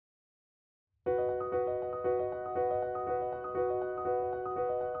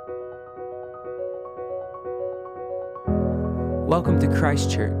Welcome to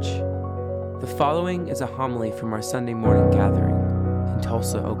Christ Church. The following is a homily from our Sunday morning gathering in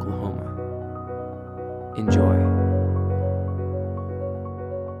Tulsa, Oklahoma. Enjoy.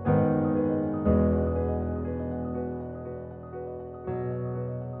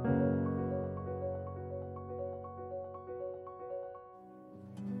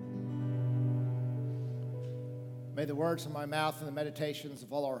 May the words of my mouth and the meditations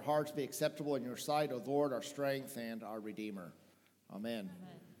of all our hearts be acceptable in your sight, O Lord, our strength and our Redeemer. Amen.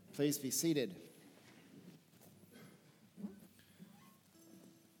 Please be seated.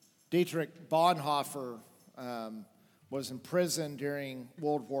 Dietrich Bonhoeffer was imprisoned during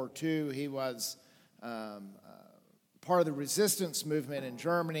World War II. He was part of the resistance movement in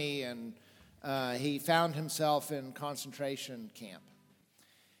Germany, and he found himself in concentration camp.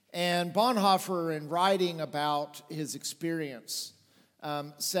 And Bonhoeffer, in writing about his experience,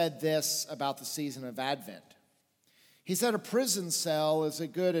 said this about the season of Advent. He said, a prison cell is a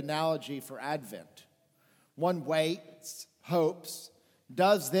good analogy for Advent. One waits, hopes,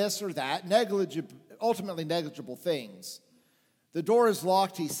 does this or that, ultimately negligible things. The door is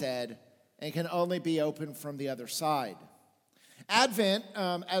locked, he said, and can only be opened from the other side. Advent,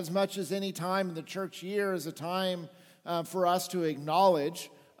 as much as any time in the church year, is a time for us to acknowledge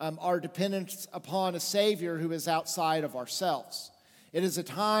our dependence upon a Savior who is outside of ourselves. It is a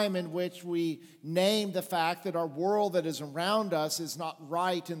time in which we name the fact that our world that is around us is not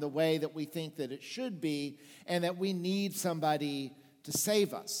right in the way that we think that it should be, and that we need somebody to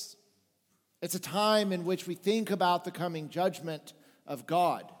save us. It's a time in which we think about the coming judgment of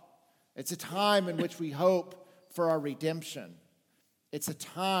God. It's a time in which we hope for our redemption. It's a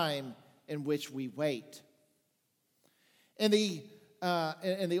time in which we wait. In the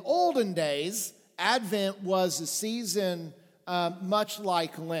olden days, Advent was a season much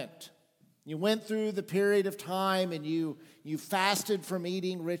like Lent. You went through the period of time and you fasted from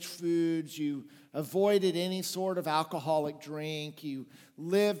eating rich foods. You avoided any sort of alcoholic drink. You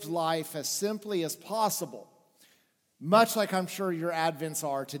lived life as simply as possible, much like I'm sure your Advents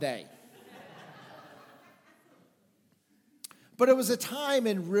are today. But it was a time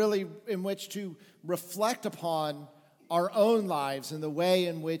in which to reflect upon our own lives and the way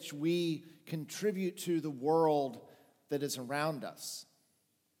in which we contribute to the world that is around us.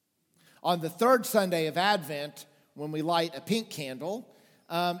 On the third Sunday of Advent, when we light a pink candle,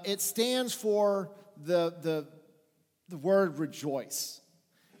 it stands for the word rejoice.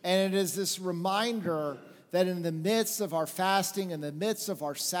 And it is this reminder that in the midst of our fasting, in the midst of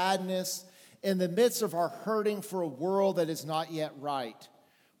our sadness, in the midst of our hurting for a world that is not yet right,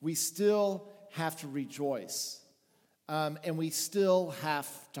 we still have to rejoice. And we still have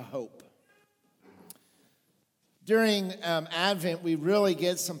to hope. During Advent, we really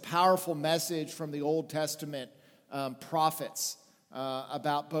get some powerful message from the Old Testament prophets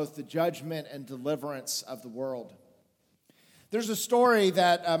about both the judgment and deliverance of the world. There's a story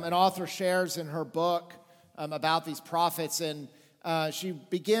that an author shares in her book about these prophets, and she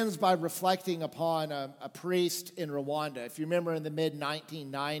begins by reflecting upon a priest in Rwanda. If you remember, in the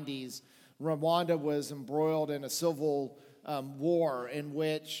mid-1990s, Rwanda was embroiled in a civil war in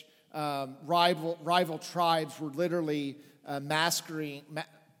which rival tribes were literally massacring.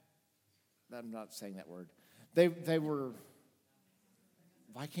 I'm not saying that word. They were.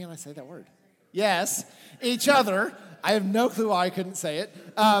 Why can't I say that word? Yes, each other. I have no clue why I couldn't say it.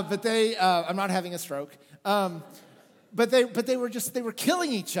 But they. I'm not having a stroke. But they were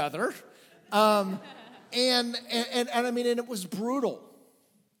killing each other. And I mean, and it was brutal.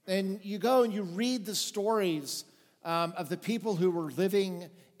 And you go and you read the stories of the people who were living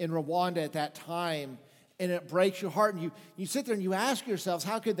in Rwanda at that time, and it breaks your heart. And you sit there and you ask yourselves,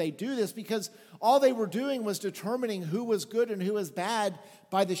 how could they do this? Because all they were doing was determining who was good and who was bad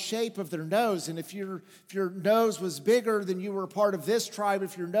by the shape of their nose. And if your nose was bigger, then you were a part of this tribe.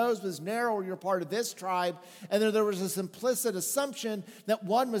 If your nose was narrow, you're part of this tribe. And then there was this implicit assumption that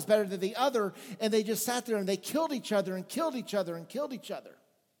one was better than the other. And they just sat there and they killed each other and killed each other and killed each other.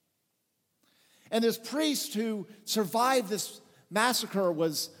 And this priest who survived this massacre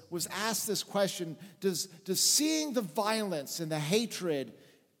was asked this question: Does seeing the violence and the hatred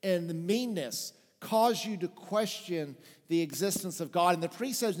and the meanness cause you to question the existence of God? And the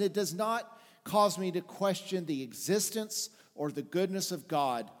priest says, it does not cause me to question the existence or the goodness of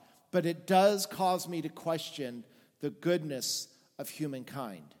God, but it does cause me to question the goodness of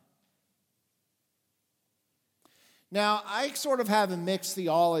humankind. Now, I sort of have a mixed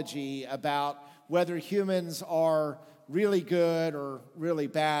theology about whether humans are really good or really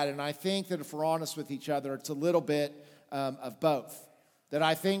bad. And I think that if we're honest with each other, it's a little bit of both. That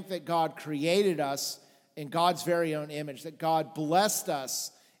I think that God created us in God's very own image, that God blessed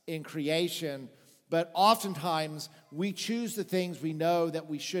us in creation, but oftentimes we choose the things we know that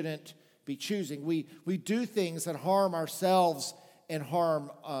we shouldn't be choosing. We do things that harm ourselves and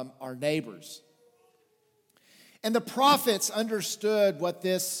harm our neighbors. And the prophets understood what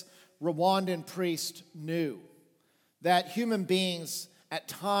this Rwandan priest knew, that human beings at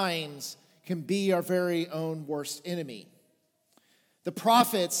times can be our very own worst enemy. The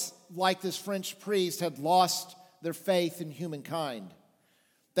prophets, like this French priest, had lost their faith in humankind.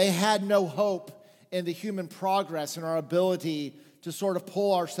 They had no hope in the human progress and our ability to sort of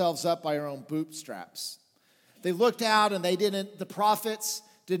pull ourselves up by our own bootstraps. They looked out and the prophets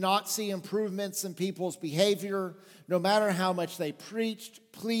did not see improvements in people's behavior, no matter how much they preached,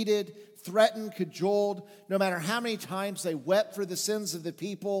 pleaded, threatened, cajoled, no matter how many times they wept for the sins of the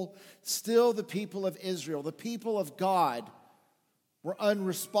people. Still, the people of Israel, the people of God, were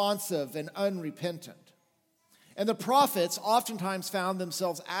unresponsive and unrepentant. And the prophets oftentimes found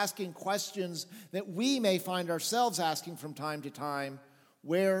themselves asking questions that we may find ourselves asking from time to time.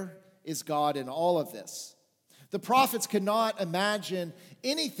 Where is God in all of this? The prophets could not imagine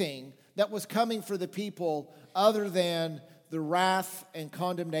anything that was coming for the people other than the wrath and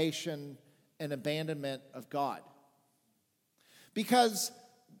condemnation and abandonment of God. Because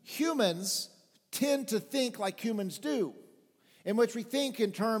humans tend to think like humans do, in which we think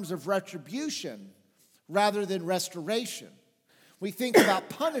in terms of retribution rather than restoration. We think about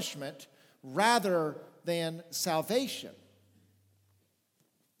punishment rather than salvation.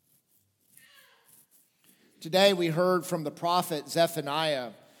 Today we heard from the prophet Zephaniah.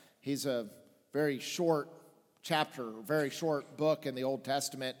 He's a very short chapter, a very short book in the Old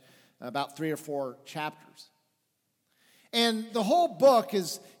Testament, about 3 or 4 chapters. And the whole book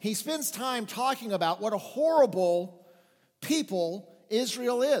he spends time talking about what a horrible people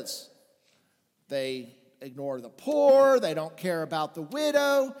Israel is. They ignore the poor. They don't care about the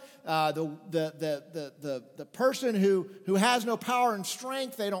widow, the person who has no power and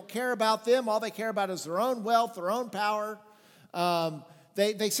strength. They don't care about them. All they care about is their own wealth, their own power.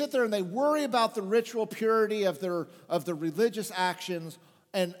 They sit there and they worry about the ritual purity of the religious actions,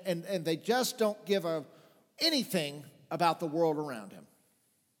 and they just don't give anything about the world around him.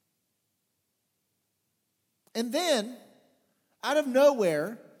 And then, out of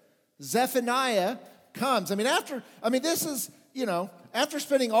nowhere, Zephaniah comes. After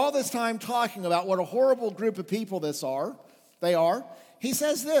spending all this time talking about what a horrible group of people they are, he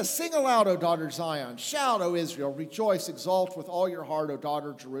says this: "Sing aloud, O daughter Zion. Shout, O Israel. Rejoice, exult with all your heart, O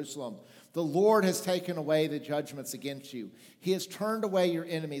daughter Jerusalem. The Lord has taken away the judgments against you. He has turned away your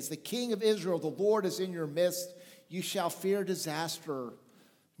enemies. The King of Israel, the Lord, is in your midst. You shall fear disaster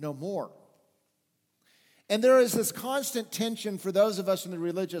no more." And there is this constant tension for those of us in the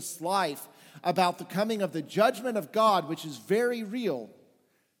religious life about the coming of the judgment of God, which is very real,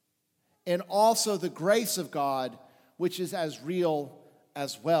 and also the grace of God, which is as real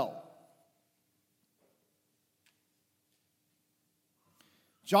as well.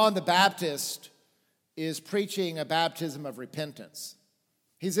 John the Baptist is preaching a baptism of repentance.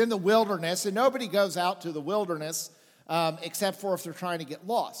 He's in the wilderness, and nobody goes out to the wilderness except for if they're trying to get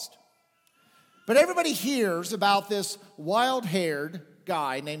lost. But everybody hears about this wild-haired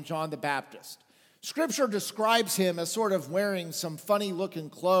guy named John the Baptist. Scripture describes him as sort of wearing some funny-looking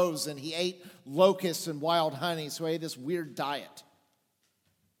clothes, and he ate locusts and wild honey, so he ate this weird diet.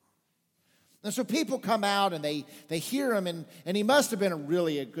 And so people come out and they hear him, and he must have been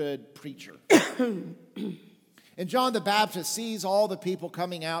a good preacher. And John the Baptist sees all the people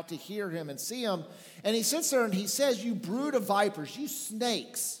coming out to hear him and see him, and he sits there and he says, "You brood of vipers, you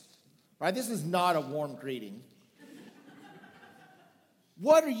snakes." Right? This is not a warm greeting.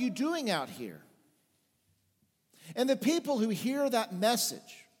 What are you doing out here? And the people who hear that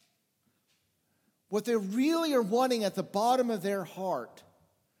message, what they really are wanting at the bottom of their heart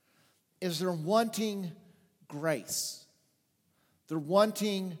is they're wanting grace. They're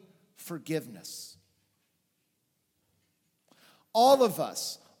wanting forgiveness. All of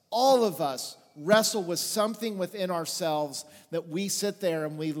us wrestle with something within ourselves that we sit there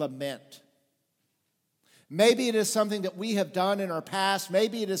and we lament. Maybe it is something that we have done in our past.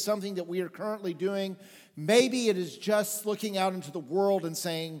 Maybe it is something that we are currently doing. Maybe it is just looking out into the world and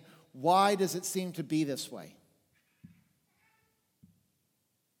saying, why does it seem to be this way?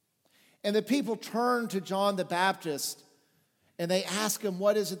 And the people turn to John the Baptist and they ask him,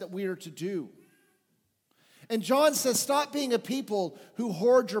 what is it that we are to do? And John says, stop being a people who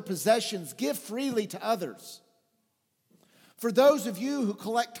hoard your possessions. Give freely to others. For those of you who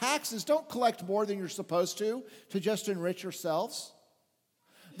collect taxes, don't collect more than you're supposed to just enrich yourselves.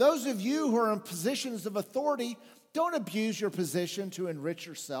 Those of you who are in positions of authority, don't abuse your position to enrich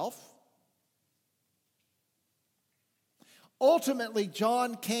yourself. Ultimately,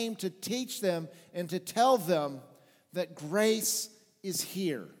 John came to teach them and to tell them that grace is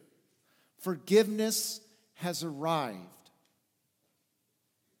here. Forgiveness has arrived.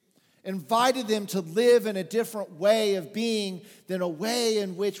 Invited them to live in a different way of being than a way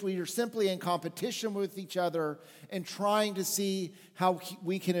in which we are simply in competition with each other and trying to see how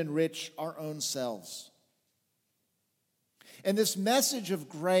we can enrich our own selves. And this message of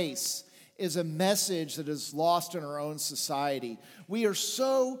grace is a message that is lost in our own society. We are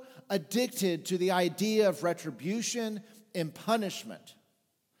so addicted to the idea of retribution and punishment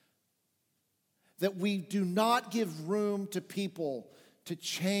that we do not give room to people to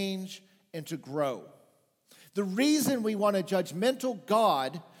change and to grow. The reason we want a judgmental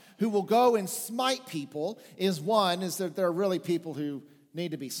God who will go and smite people is that there are really people who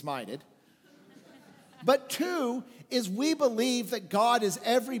need to be smited. But two, is we believe that God is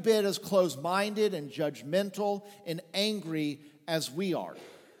every bit as closed-minded and judgmental and angry as we are.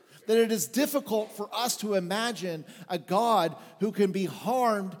 That it is difficult for us to imagine a God who can be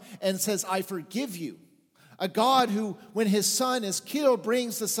harmed and says, I forgive you. A God who, when his son is killed,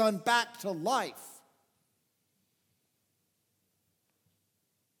 brings the son back to life.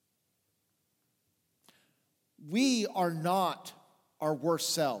 We are not our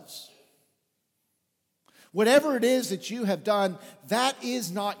worst selves. Whatever it is that you have done, that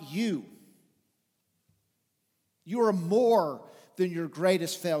is not you. You are more than your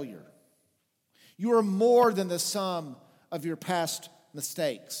greatest failure. You are more than the sum of your past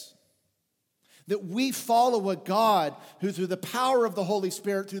mistakes. That we follow a God who, through the power of the Holy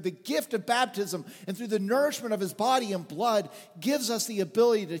Spirit, through the gift of baptism, and through the nourishment of his body and blood, gives us the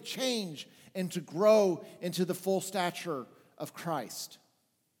ability to change and to grow into the full stature of Christ.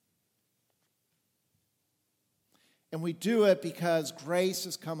 And we do it because grace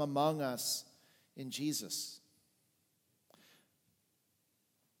has come among us in Jesus.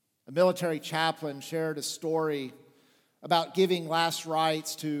 A military chaplain shared a story about giving last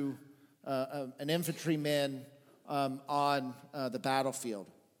rites to an infantryman on the battlefield.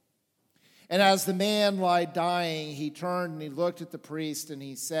 And as the man lay dying, he turned and he looked at the priest and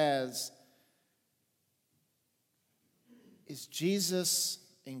he says, "Is Jesus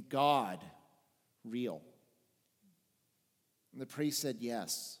and God real?" And the priest said,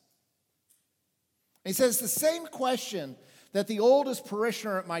 "Yes." And he says, the same question that the oldest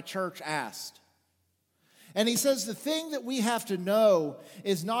parishioner at my church asked. And he says, the thing that we have to know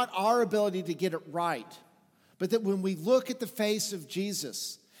is not our ability to get it right, but that when we look at the face of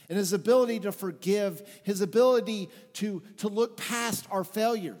Jesus and his ability to forgive, his ability to look past our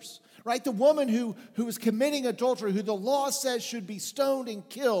failures, right? The woman who was committing adultery, who the law says should be stoned and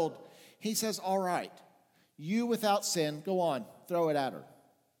killed, he says, all right, you without sin, go on, throw it at her.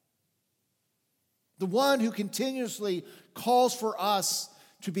 The one who continuously calls for us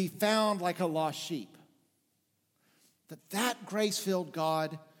to be found like a lost sheep. That grace-filled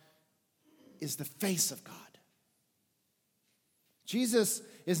God is the face of God. Jesus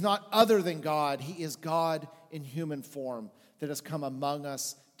is not other than God. He is God in human form that has come among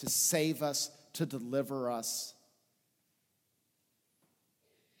us to save us, to deliver us,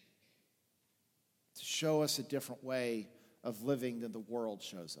 to show us a different way of living than the world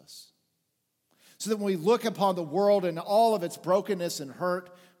shows us. So that when we look upon the world and all of its brokenness and hurt,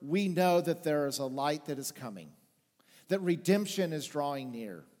 we know that there is a light that is coming, that redemption is drawing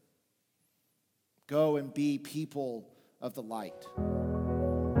near. Go and be people of the light.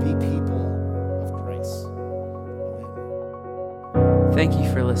 Be people of grace. Amen. Thank you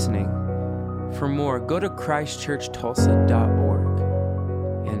for listening. For more, go to christchurchtulsa.org,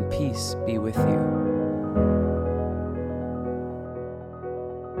 and peace be with you.